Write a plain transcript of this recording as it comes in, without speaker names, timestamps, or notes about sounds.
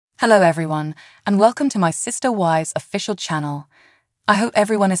Hello everyone, and welcome to my Sister Wives official channel. I hope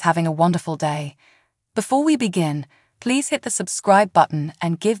everyone is having a wonderful day. Before we begin, please hit the subscribe button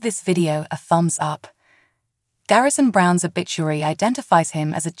and give this video a thumbs up. Garrison Brown's obituary identifies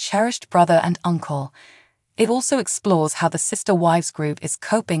him as a cherished brother and uncle. It also explores how the Sister Wives group is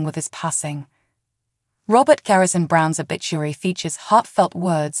coping with his passing. Robert Garrison Brown's obituary features heartfelt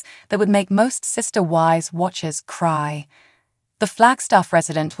words that would make most Sister Wives watchers cry. The Flagstaff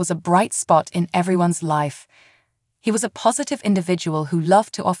resident was a bright spot in everyone's life. He was a positive individual who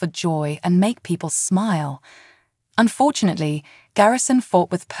loved to offer joy and make people smile. Unfortunately, Garrison fought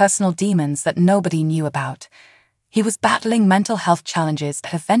with personal demons that nobody knew about. He was battling mental health challenges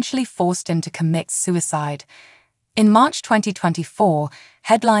that eventually forced him to commit suicide. In March 2024,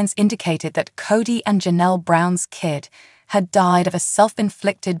 headlines indicated that Kody and Janelle Brown's kid had died of a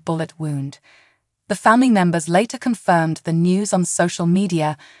self-inflicted bullet wound. The family members later confirmed the news on social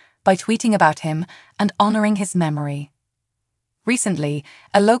media by tweeting about him and honoring his memory. Recently,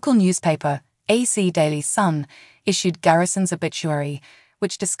 a local newspaper, AC Daily Sun, issued Garrison's obituary,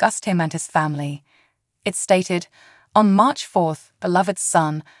 which discussed him and his family. It stated, "On March 4th, beloved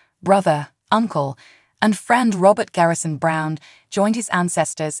son, brother, uncle, and friend Robert Garrison Brown joined his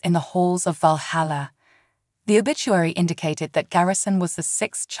ancestors in the halls of Valhalla." The obituary indicated that Garrison was the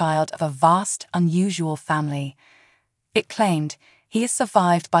sixth child of a vast, unusual family. It claimed he is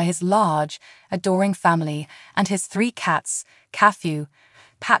survived by his large, adoring family and his three cats, Cafu,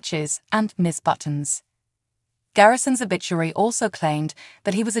 Patches, and Miss Buttons. Garrison's obituary also claimed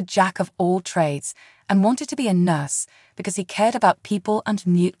that he was a jack of all trades and wanted to be a nurse because he cared about people and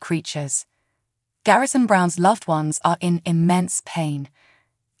mute creatures. Garrison Brown's loved ones are in immense pain.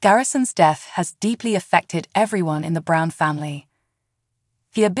 Garrison's death has deeply affected everyone in the Brown family.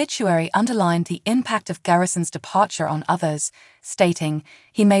 The obituary underlined the impact of Garrison's departure on others, stating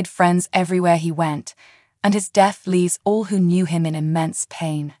he made friends everywhere he went, and his death leaves all who knew him in immense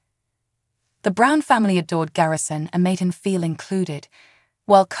pain. The Brown family adored Garrison and made him feel included.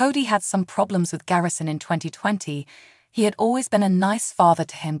 While Kody had some problems with Garrison in 2020, he had always been a nice father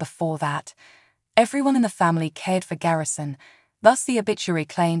to him before that. Everyone in the family cared for Garrison. Thus, the obituary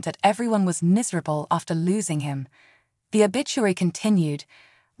claimed that everyone was miserable after losing him. The obituary continued,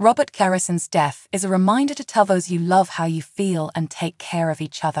 "Robert Garrison's death is a reminder to tell those you love how you feel and take care of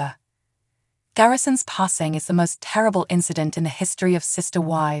each other." Garrison's passing is the most terrible incident in the history of Sister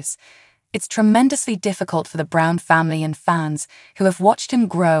Wives. It's tremendously difficult for the Brown family and fans who have watched him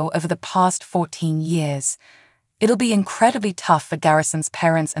grow over the past 14 years. It'll be incredibly tough for Garrison's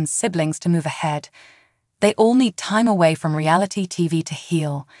parents and siblings to move ahead. They all need time away from reality TV to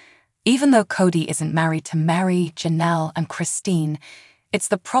heal. Even though Kody isn't married to Mary, Janelle, and Christine, it's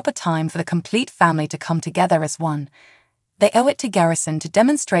the proper time for the complete family to come together as one. They owe it to Garrison to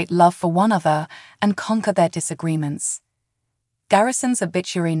demonstrate love for one another and conquer their disagreements. Garrison's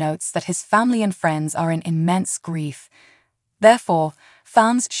obituary notes that his family and friends are in immense grief. Therefore,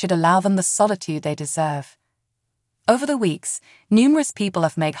 fans should allow them the solitude they deserve. Over the weeks, numerous people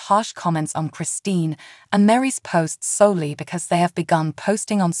have made harsh comments on Christine and Mary's posts solely because they have begun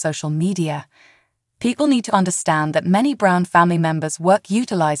posting on social media. People need to understand that many Brown family members work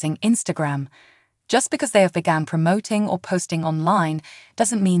utilizing Instagram. Just because they have begun promoting or posting online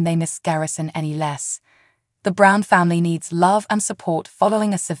doesn't mean they miss Garrison any less. The Brown family needs love and support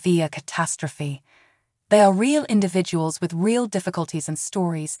following a severe catastrophe. They are real individuals with real difficulties and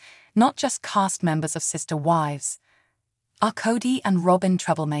stories, not just cast members of Sister Wives. Are Kody and Robyn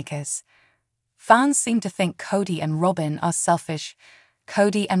troublemakers? Fans seem to think Kody and Robyn are selfish.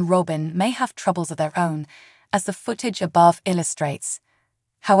 Kody and Robyn may have troubles of their own, as the footage above illustrates.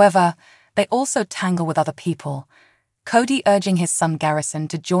 However, they also tangle with other people. Kody urging his son Garrison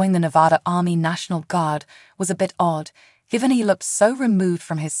to join the Nevada Army National Guard was a bit odd, given he looked so removed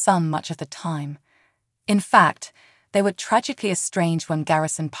from his son much of the time. In fact, they were tragically estranged when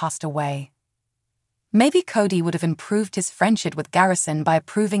Garrison passed away. Maybe Kody would have improved his friendship with Garrison by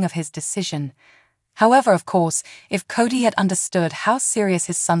approving of his decision. However, of course, if Kody had understood how serious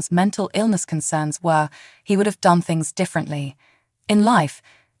his son's mental illness concerns were, he would have done things differently. In life,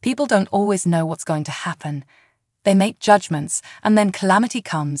 people don't always know what's going to happen. They make judgments, and then calamity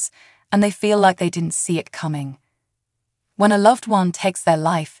comes, and they feel like they didn't see it coming. When a loved one takes their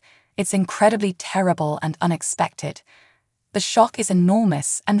life, it's incredibly terrible and unexpected. The shock is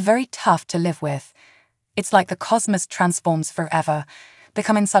enormous and very tough to live with. It's like the cosmos transforms forever,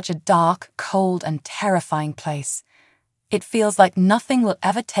 becoming such a dark, cold, and terrifying place. It feels like nothing will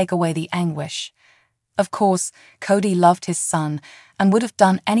ever take away the anguish. Of course, Kody loved his son and would have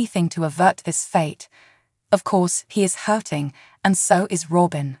done anything to avert this fate. Of course, he is hurting, and so is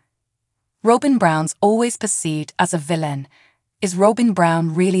Robyn. Robyn Brown's always perceived as a villain. Is Robyn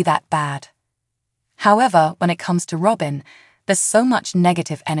Brown really that bad? However, when it comes to Robyn, there's so much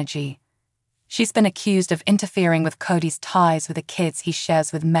negative energy. She's been accused of interfering with Kody's ties with the kids he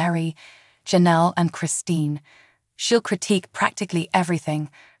shares with Mary, Janelle, and Christine. She'll critique practically everything,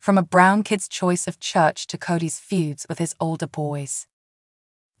 from a Brown kid's choice of church to Kody's feuds with his older boys.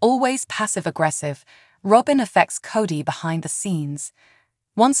 Always passive-aggressive, Robyn affects Kody behind the scenes.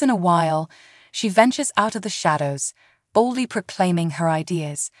 Once in a while, she ventures out of the shadows, boldly proclaiming her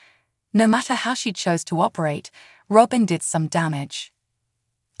ideas. No matter how she chose to operate, Robyn did some damage.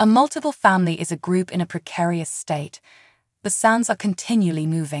 A multiple family is a group in a precarious state. The sands are continually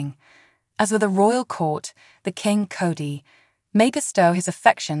moving. As with a royal court, the king, Kody, may bestow his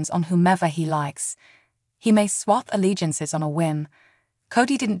affections on whomever he likes. He may swap allegiances on a whim.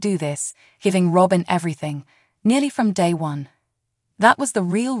 Kody didn't do this, giving Robyn everything, nearly from day one. That was the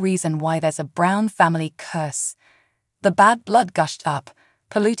real reason why there's a Brown family curse. The bad blood gushed up,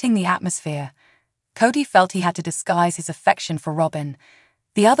 polluting the atmosphere. Kody felt he had to disguise his affection for Robyn.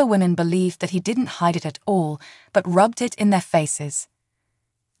 The other women believed that he didn't hide it at all, but rubbed it in their faces.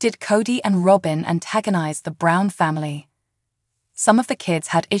 Did Kody and Robyn antagonize the Brown family? Some of the kids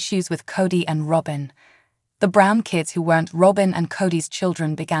had issues with Kody and Robyn. The Brown kids who weren't Robyn and Kody's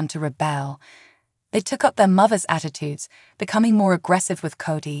children began to rebel. They took up their mother's attitudes, becoming more aggressive with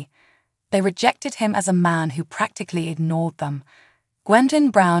Kody. They rejected him as a man who practically ignored them. Gwendolyn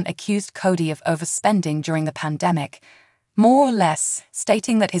Brown accused Kody of overspending during the pandemic, more or less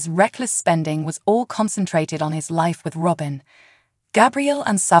stating that his reckless spending was all concentrated on his life with Robyn. Gabrielle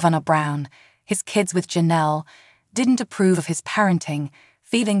and Savannah Brown, his kids with Janelle, didn't approve of his parenting,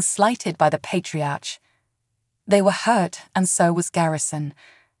 feeling slighted by the patriarch. They were hurt, and so was Garrison.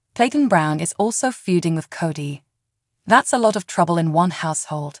 Clayton Brown is also feuding with Kody. That's a lot of trouble in one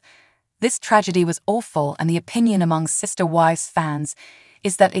household. This tragedy was awful, and the opinion among Sister Wives fans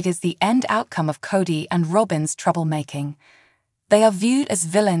is that it is the end outcome of Kody and Robyn's troublemaking. They are viewed as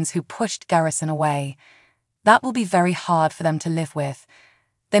villains who pushed Garrison away. That will be very hard for them to live with.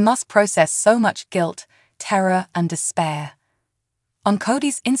 They must process so much guilt, terror, and despair. On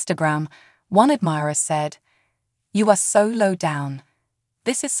Kody's Instagram, one admirer said, "You are so low down.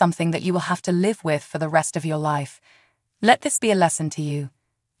 This is something that you will have to live with for the rest of your life. Let this be a lesson to you.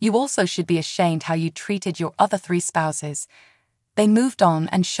 You also should be ashamed how you treated your other 3 spouses. They moved on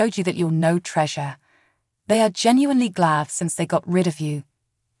and showed you that you're no treasure. They are genuinely glad since they got rid of you.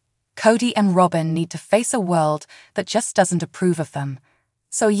 Kody and Robyn need to face a world that just doesn't approve of them.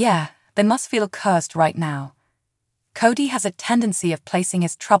 So yeah, they must feel cursed right now. Kody has a tendency of placing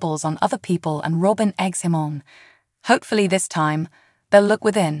his troubles on other people, and Robyn eggs him on. Hopefully this time, they'll look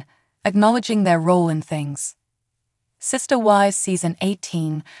within, acknowledging their role in things." Sister Wives Season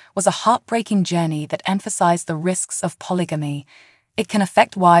 18 was a heartbreaking journey that emphasized the risks of polygamy. It can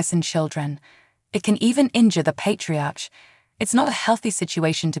affect wives and children. It can even injure the patriarch. It's not a healthy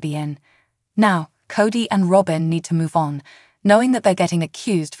situation to be in. Now, Kody and Robyn need to move on, knowing that they're getting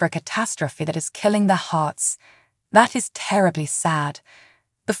accused for a catastrophe that is killing their hearts. That is terribly sad.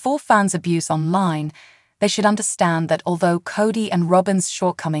 Before fans abuse online, they should understand that although Kody and Robyn's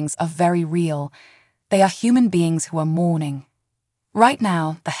shortcomings are very real, they are human beings who are mourning. Right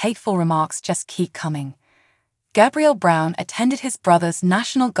now, the hateful remarks just keep coming. Gabriel Brown attended his brother's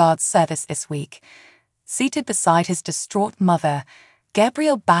National Guard service this week. Seated beside his distraught mother,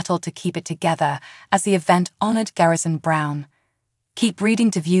 Gabriel battled to keep it together as the event honored Garrison Brown. Keep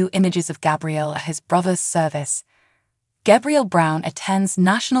reading to view images of Gabriel at his brother's service. Gabriel Brown attends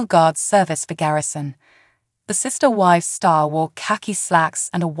National Guard service for Garrison. The Sister Wives star wore khaki slacks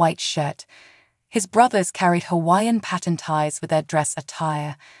and a white shirt. His brothers carried Hawaiian pattern ties with their dress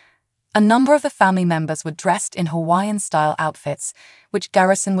attire. A number of the family members were dressed in Hawaiian-style outfits, which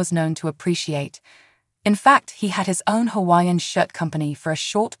Garrison was known to appreciate. In fact, he had his own Hawaiian shirt company for a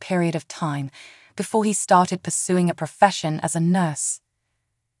short period of time before he started pursuing a profession as a nurse.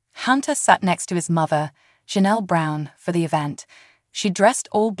 Hunter sat next to his mother, Janelle Brown, for the event. She dressed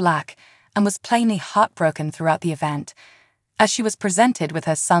all black and was plainly heartbroken throughout the event. As she was presented with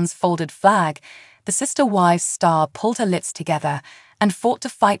her son's folded flag, the Sister Wives star pulled her lips together and fought to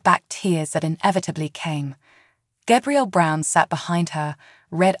fight back tears that inevitably came. Gabriel Brown sat behind her,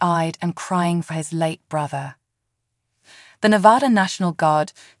 red-eyed and crying for his late brother. The Nevada National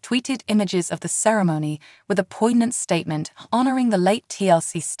Guard tweeted images of the ceremony with a poignant statement honoring the late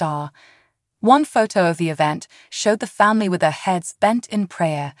TLC star. One photo of the event showed the family with their heads bent in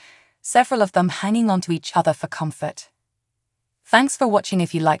prayer, several of them hanging onto each other for comfort. Thanks for watching.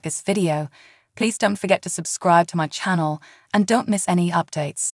 If you like this video, please don't forget to subscribe to my channel and don't miss any updates.